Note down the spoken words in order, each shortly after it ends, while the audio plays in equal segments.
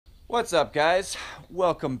What's up, guys?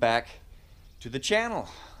 Welcome back to the channel.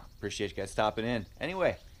 Appreciate you guys stopping in.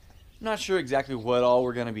 Anyway, not sure exactly what all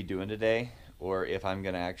we're going to be doing today, or if I'm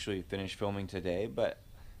going to actually finish filming today, but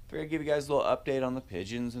I figured I'd give you guys a little update on the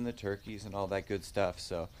pigeons and the turkeys and all that good stuff.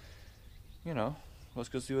 So, you know, let's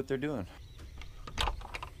go see what they're doing.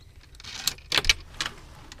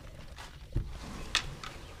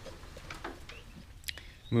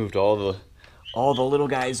 Moved all the little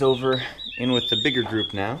guys over in with the bigger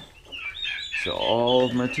group now. So all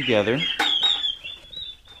of them are together.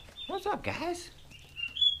 What's up, guys?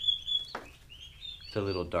 It's a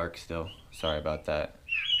little dark still. Sorry about that.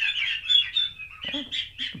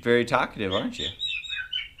 Very talkative, aren't you?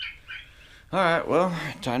 Alright, well,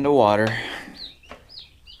 time to water.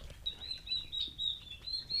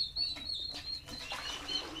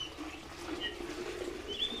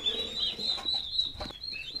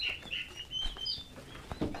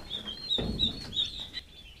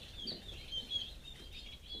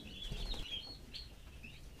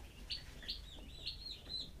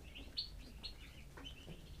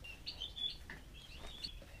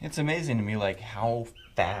 It's amazing to me, like, how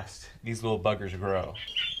fast these little buggers grow.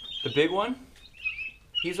 The big one,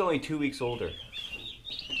 he's only 2 weeks older.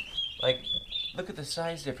 Like, look at the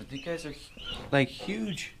size difference. These guys are, like,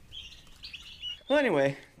 huge. Well,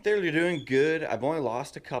 anyway, they're doing good. I've only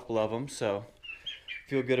lost a couple of them, so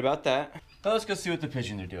feel good about that. Now let's go see what the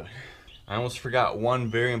pigeons are doing. I almost forgot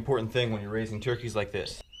one very important thing when you're raising turkeys like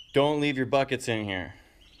this. Don't leave your buckets in here,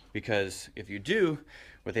 because if you do,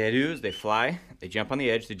 what they do is they fly, they jump on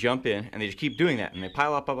the edge, they jump in, and they just keep doing that, and they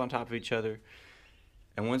pile up on top of each other.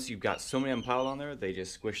 And once you've got so many of them piled on there, they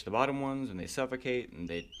just squish the bottom ones, and they suffocate, and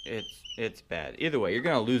it's bad. Either way, you're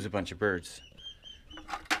gonna lose a bunch of birds.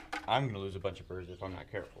 I'm gonna lose a bunch of birds if I'm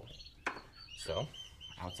not careful. So,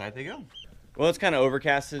 outside they go. Well, it's kind of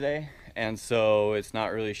overcast today, and so it's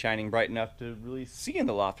not really shining bright enough to really see in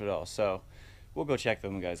the loft at all. So, we'll go check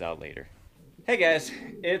them guys out later. Hey guys,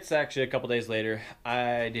 it's actually a couple days later.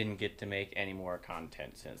 I didn't get to make any more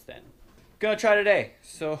content since then. Gonna try today,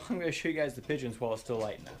 so I'm gonna show you guys the pigeons while it's still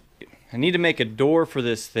light enough. I need to make a door for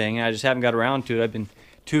this thing. I just haven't got around to it. I've been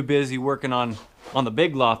too busy working on the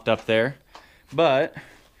big loft up there. But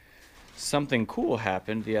something cool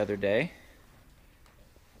happened the other day.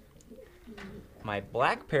 My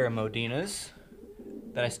black pair of Modenas,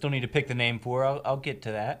 that I still need to pick the name for, I'll get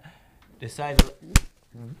to that, decided,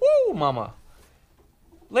 woo mama!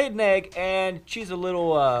 Laid an egg, and she's a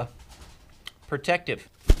little protective.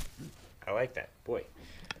 I like that, boy.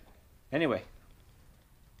 Anyway,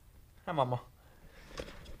 hi mama.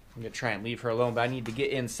 I'm gonna try and leave her alone, but I need to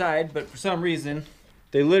get inside. But for some reason,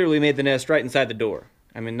 they literally made the nest right inside the door.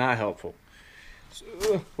 I mean, not helpful.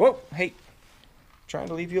 So, whoa, hey, trying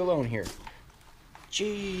to leave you alone here.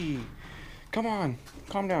 Gee, come on,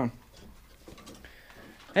 calm down.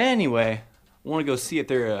 Anyway, I want to go see if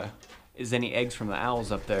there is any eggs from the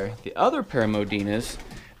owls up there. The other pair of Modenas,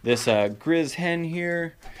 this Grizz hen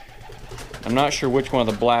here, I'm not sure which one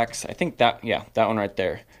of the blacks. I think that, yeah, that one right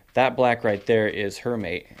there. That black right there is her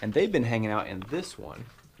mate, and they've been hanging out in this one.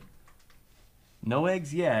 No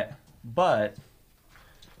eggs yet, but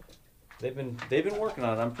they've been working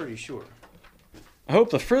on it, I'm pretty sure. I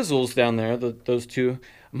hope the frizzles down there, those two,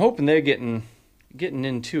 I'm hoping they're getting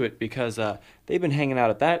into it, because they've been hanging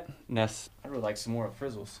out at that nest. I really like some more of the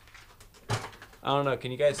frizzles. I don't know,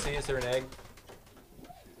 can you guys see? Is there an egg?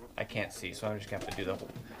 I can't see, so I'm just gonna have to do the whole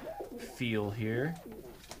feel here.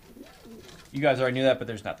 You guys already knew that, but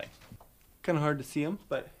there's nothing. Kind of hard to see them,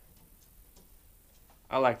 but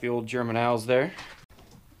I like the old German owls there.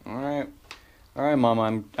 All right,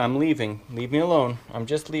 mama, I'm leaving. Leave me alone. I'm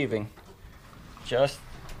just leaving. Just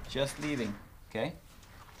leaving. Okay.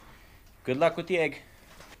 Good luck with the egg.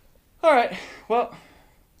 All right. Well,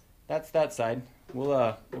 that's that side.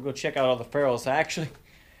 We'll go check out all the ferals. Actually,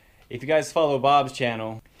 if you guys follow Bob's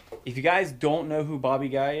channel, if you guys don't know who Bobby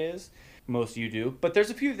Guy is, most of you do, but there's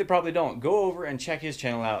a few that probably don't. Go over and check his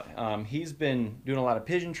channel out. He's been doing a lot of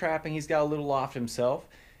pigeon trapping. He's got a little loft himself.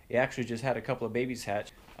 He actually just had a couple of babies hatch.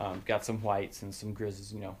 Got some whites and some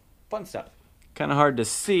grizzlies, you know, fun stuff. Kind of hard to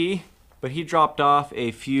see, but he dropped off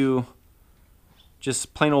a few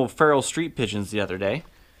just plain old feral street pigeons the other day.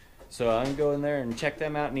 So I'm gonna go in there and check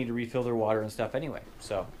them out. Need to refill their water and stuff anyway.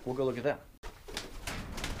 So we'll go look at them.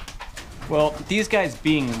 Well, these guys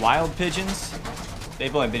being wild pigeons,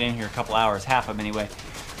 they've only been in here a couple hours, half of them anyway.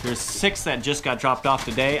 There's 6 that just got dropped off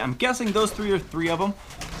today. I'm guessing those 3 are 3 of them.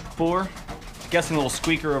 4. Guessing a little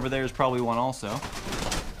squeaker over there is probably one also.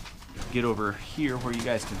 Get over here where you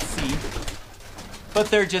guys can see. But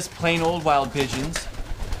they're just plain old wild pigeons.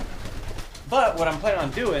 But what I'm planning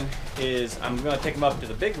on doing is I'm going to take them up to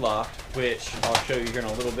the big loft, which I'll show you here in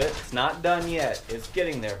a little bit. It's not done yet. It's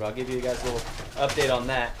getting there, but I'll give you guys a little update on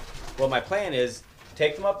that. Well, my plan is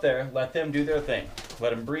take them up there, let them do their thing,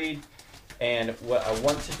 let them breed, and what I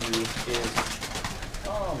want to do is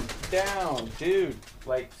calm down, dude.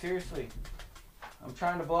 Like, seriously, I'm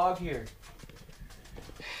trying to vlog here.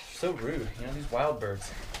 So rude, you know, these wild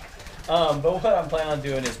birds. But what I'm planning on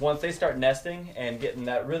doing is once they start nesting and getting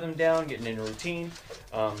that rhythm down, getting in a routine,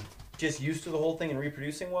 just used to the whole thing and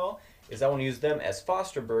reproducing well, is I want to use them as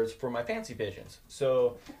foster birds for my fancy pigeons.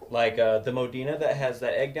 So like the Modena that has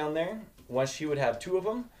that egg down there, once she would have 2 of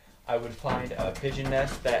them, I would find a pigeon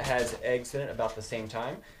nest that has eggs in it about the same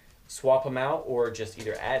time, swap them out, or just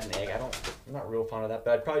either add an egg. I'm not real fond of that,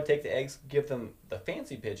 but I'd probably take the eggs, give them the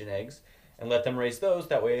fancy pigeon eggs, and let them raise those.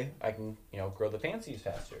 That way I can, you know, grow the fancies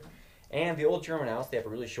faster. And the old German owls, they have a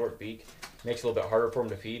really short beak. Makes it a little bit harder for them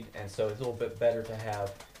to feed, and so it's a little bit better to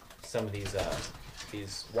have some of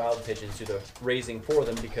these wild pigeons do the raising for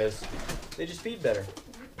them because they just feed better.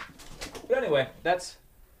 But anyway, that's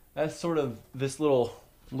sort of this little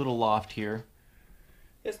loft here.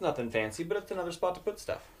 It's nothing fancy, but it's another spot to put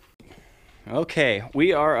stuff. Okay,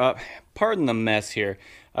 we are up. Pardon the mess here.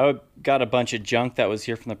 I got a bunch of junk that was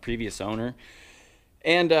here from the previous owner,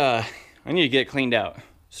 and I need to get it cleaned out.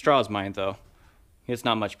 Straw's mine, though. It's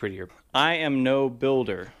not much prettier. I am no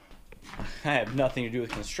builder. I have nothing to do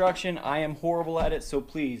with construction. I am horrible at it, so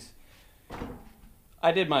please,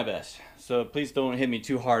 I did my best. So please don't hit me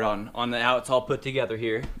too hard on how it's all put together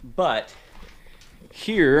here. But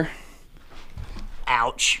here,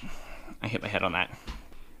 ouch, I hit my head on that.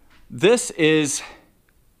 This is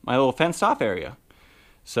my little fenced off area.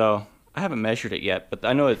 So I haven't measured it yet, but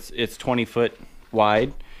I know it's 20 foot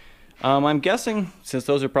wide. I'm guessing, since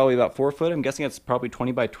those are probably about 4 foot, I'm guessing it's probably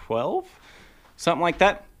 20 by 12, something like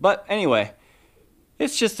that. But anyway,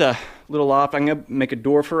 it's just a little loft. I'm gonna make a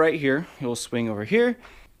door for right here. It'll swing over here.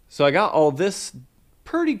 So I got all this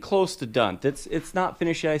pretty close to done. It's not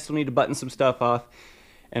finished yet. I still need to button some stuff off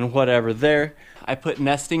and whatever there. I put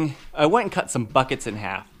nesting. I went and cut some buckets in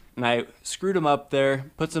half, and I screwed them up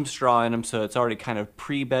there, put some straw in them, so it's already kind of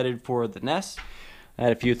pre-bedded for the nest. I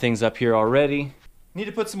had a few things up here already. Need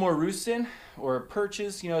to put some more roosts in, or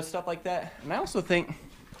perches, you know, stuff like that. And I also think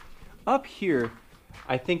up here,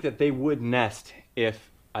 I think that they would nest if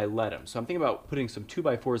I let them. So I'm thinking about putting some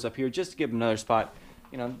 2x4s up here just to give them another spot.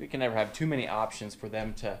 You know, we can never have too many options for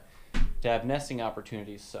them to have nesting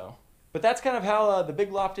opportunities. So, but that's kind of how the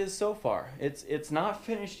big loft is so far. It's not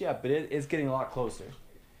finished yet, but it is getting a lot closer.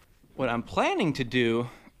 What I'm planning to do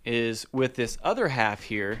is with this other half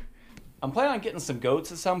here, I'm planning on getting some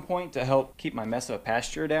goats at some point to help keep my mess of a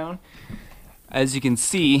pasture down. As you can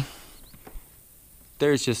see,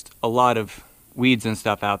 there's just a lot of weeds and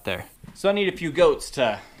stuff out there. So I need a few goats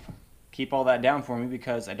to keep all that down for me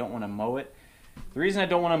because I don't want to mow it. The reason I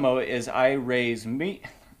don't want to mow it is I raise meat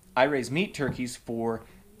turkeys for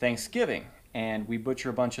Thanksgiving, and we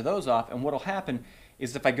butcher a bunch of those off, and what'll happen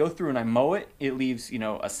is if I go through and I mow it, it leaves, you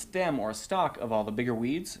know, a stem or a stalk of all the bigger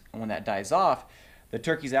weeds, and when that dies off, the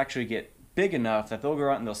turkeys actually get big enough that they'll go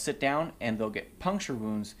out and they'll sit down and they'll get puncture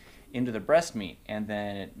wounds into the breast meat, and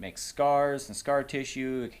then it makes scars and scar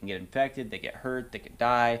tissue. It can get infected, they get hurt, they could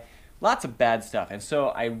die, lots of bad stuff. And so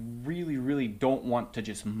I really don't want to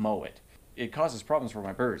just mow it. It causes problems for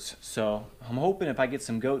my birds. So I'm hoping if I get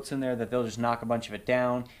some goats in there that they'll just knock a bunch of it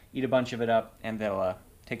down, eat a bunch of it up, and they'll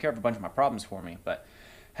take care of a bunch of my problems for me. But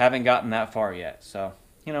haven't gotten that far yet. So,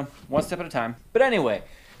 you know, one step at a time. But anyway,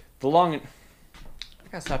 I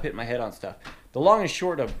gotta stop hitting my head on stuff. The long and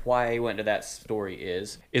short of why I went into that story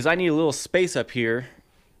is I need a little space up here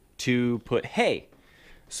to put hay.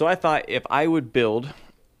 So I thought if I would build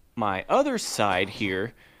my other side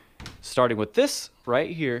here, starting with this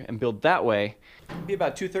right here, and build that way, it'd be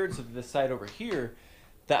about 2/3 of this side over here,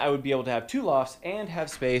 that I would be able to have 2 lofts and have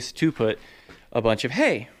space to put a bunch of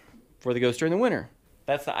hay for the goats during the winter.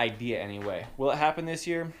 That's the idea anyway. Will it happen this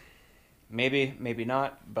year? Maybe, maybe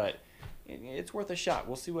not, but it's worth a shot.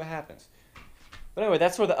 We'll see what happens. But anyway,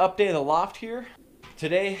 that's for the update of the loft here.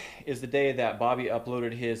 Today is the day that Bobby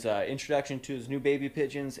uploaded his introduction to his new baby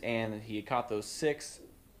pigeons, and he caught those 6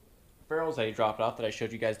 ferals that he dropped off that I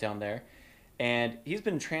showed you guys down there. And he's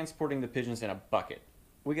been transporting the pigeons in a bucket.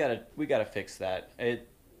 We gotta fix that.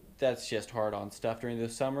 That's just hard on stuff during the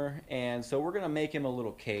summer, and so we're gonna make him a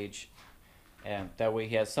little cage, and that way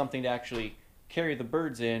he has something to actually carry the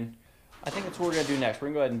birds in. I think that's what we're going to do next. We're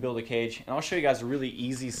going to go ahead and build a cage. And I'll show you guys a really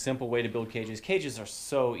easy, simple way to build cages. Cages are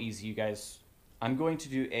so easy, you guys. I'm going to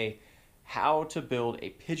do a how to build a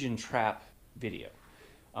pigeon trap video.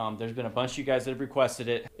 There's been a bunch of you guys that have requested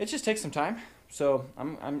it. It just takes some time. So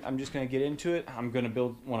I'm just gonna get into it. I'm gonna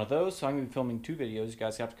build one of those. So I'm gonna be filming 2 videos. You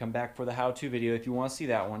guys have to come back for the how-to video if you want to see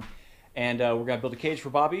that one. And we're gonna build a cage for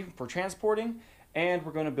Bobby for transporting, and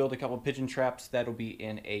we're gonna build a couple pigeon traps that'll be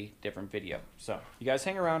in a different video. So you guys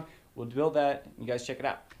hang around. We'll build that. You guys check it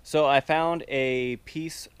out. So I found a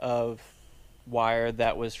piece of wire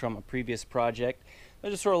that was from a previous project. I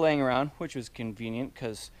was just sort of laying around, which was convenient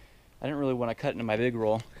because I didn't really want to cut into my big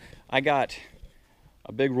roll. I got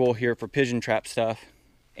a big roll here for pigeon trap stuff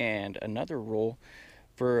and another roll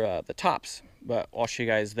for the tops, but I'll show you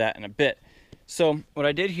guys that in a bit. So what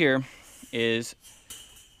I did here is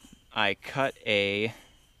I cut a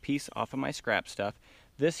piece off of my scrap stuff.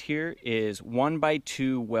 This here is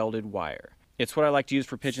 1x2 welded wire. It's what I like to use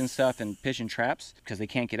for pigeon stuff and pigeon traps because they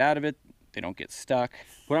can't get out of it, they don't get stuck.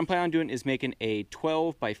 What I'm planning on doing is making a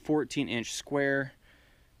 12x14-inch square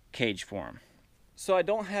cage for them. So I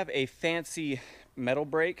don't have a fancy metal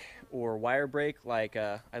brake or wire brake like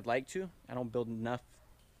I'd like to. I don't build enough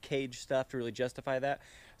cage stuff to really justify that.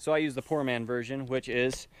 So I use the poor man version, which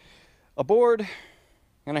is a board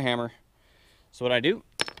and a hammer. So what I do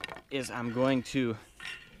is I'm gonna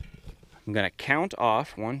count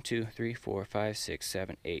off 1, 2, 3, 4, 5, 6,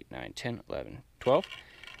 7, 8, 9, 10, 11, 12.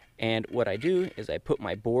 And what I do is I put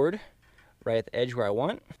my board right at the edge where I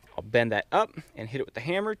want. I'll bend that up and hit it with the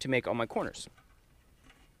hammer to make all my corners.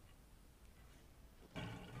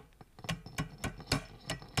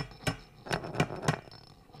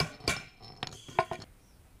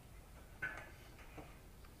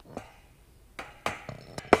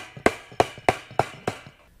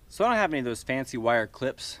 So I don't have any of those fancy wire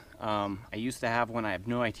clips. I used to have one. I have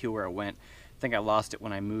no idea where it went. I think I lost it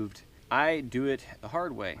when I moved. I do it the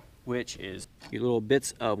hard way, which is your little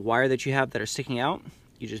bits of wire that you have that are sticking out.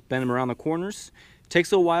 You just bend them around the corners. It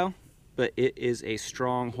takes a little while, but it is a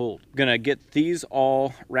strong hold. I'm gonna get these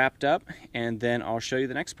all wrapped up and then I'll show you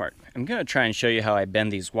the next part. I'm gonna try and show you how I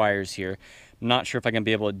bend these wires here. I'm not sure if I can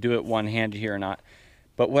be able to do it one-handed here or not.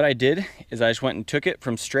 But what I did is I just went and took it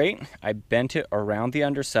from straight. I bent it around the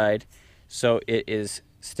underside so it is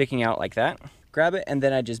sticking out like that. Grab it and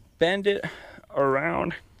then I just bend it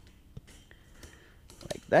around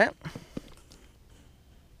like that.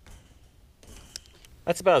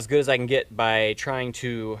 That's about as good as I can get by trying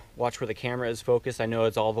to watch where the camera is focused. I know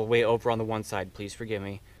it's all the way over on the one side, please forgive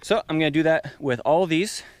me. So I'm gonna do that with all of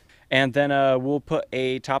these and then we'll put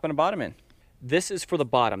a top and a bottom in. This is for the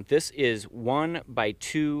bottom. This is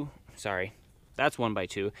 1x2, sorry, that's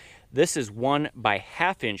 1x2. This is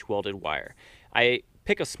 1x1/2 inch welded wire. I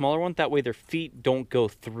pick a smaller one, that way their feet don't go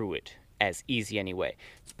through it as easy anyway.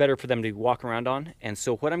 It's better for them to walk around on. And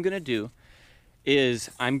so what I'm gonna do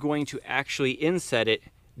is I'm going to actually inset it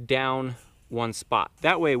down one spot.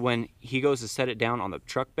 That way when he goes to set it down on the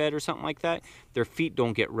truck bed or something like that, their feet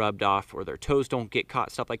don't get rubbed off or their toes don't get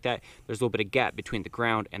caught, stuff like that. There's a little bit of gap between the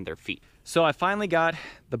ground and their feet. So I finally got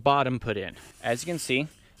the bottom put in. As you can see,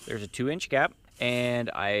 there's a 2-inch gap and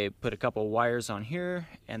I put a couple wires on here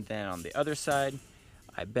and then on the other side,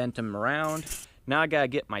 I bent them around. Now I gotta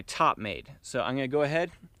get my top made. So I'm gonna go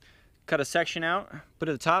ahead, cut a section out, put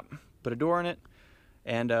it at the top, put a door in it,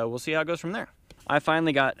 and we'll see how it goes from there. I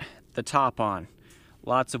finally got the top on.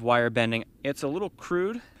 Lots of wire bending. It's a little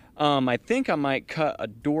crude. I think I might cut a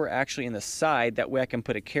door actually in the side, that way I can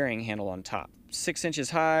put a carrying handle on top. 6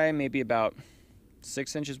 inches high, maybe about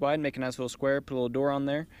 6 inches wide, make a nice little square, put a little door on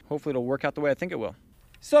there. Hopefully it'll work out the way I think it will.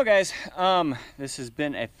 So guys, this has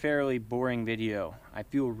been a fairly boring video. I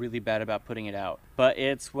feel really bad about putting it out, but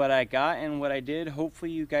it's what I got and what I did.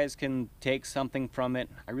 Hopefully you guys can take something from it.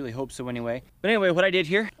 I really hope so anyway. But anyway, what I did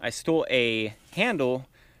here, I stole a handle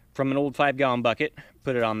from an old 5-gallon bucket,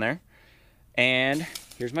 put it on there, and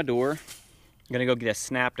here's my door. I'm gonna go get a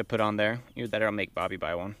snap to put on there. Either that or I'll make Bobby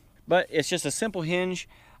buy one. But it's just a simple hinge.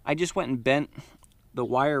 I just went and bent the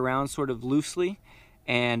wire around sort of loosely,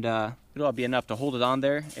 and it'll be enough to hold it on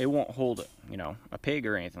there. It won't hold, you know, a pig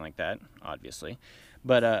or anything like that, obviously.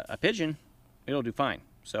 But a pigeon, it'll do fine.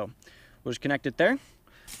 So we'll just connect it there,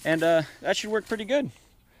 and that should work pretty good.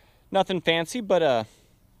 Nothing fancy, but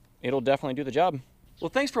it'll definitely do the job. Well,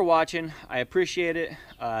 thanks for watching. I appreciate it.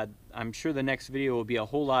 I'm sure the next video will be a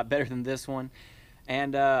whole lot better than this one.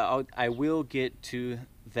 And I will get to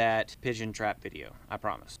that pigeon trap video, I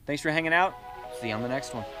promise. Thanks for hanging out. See you on the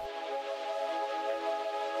next one.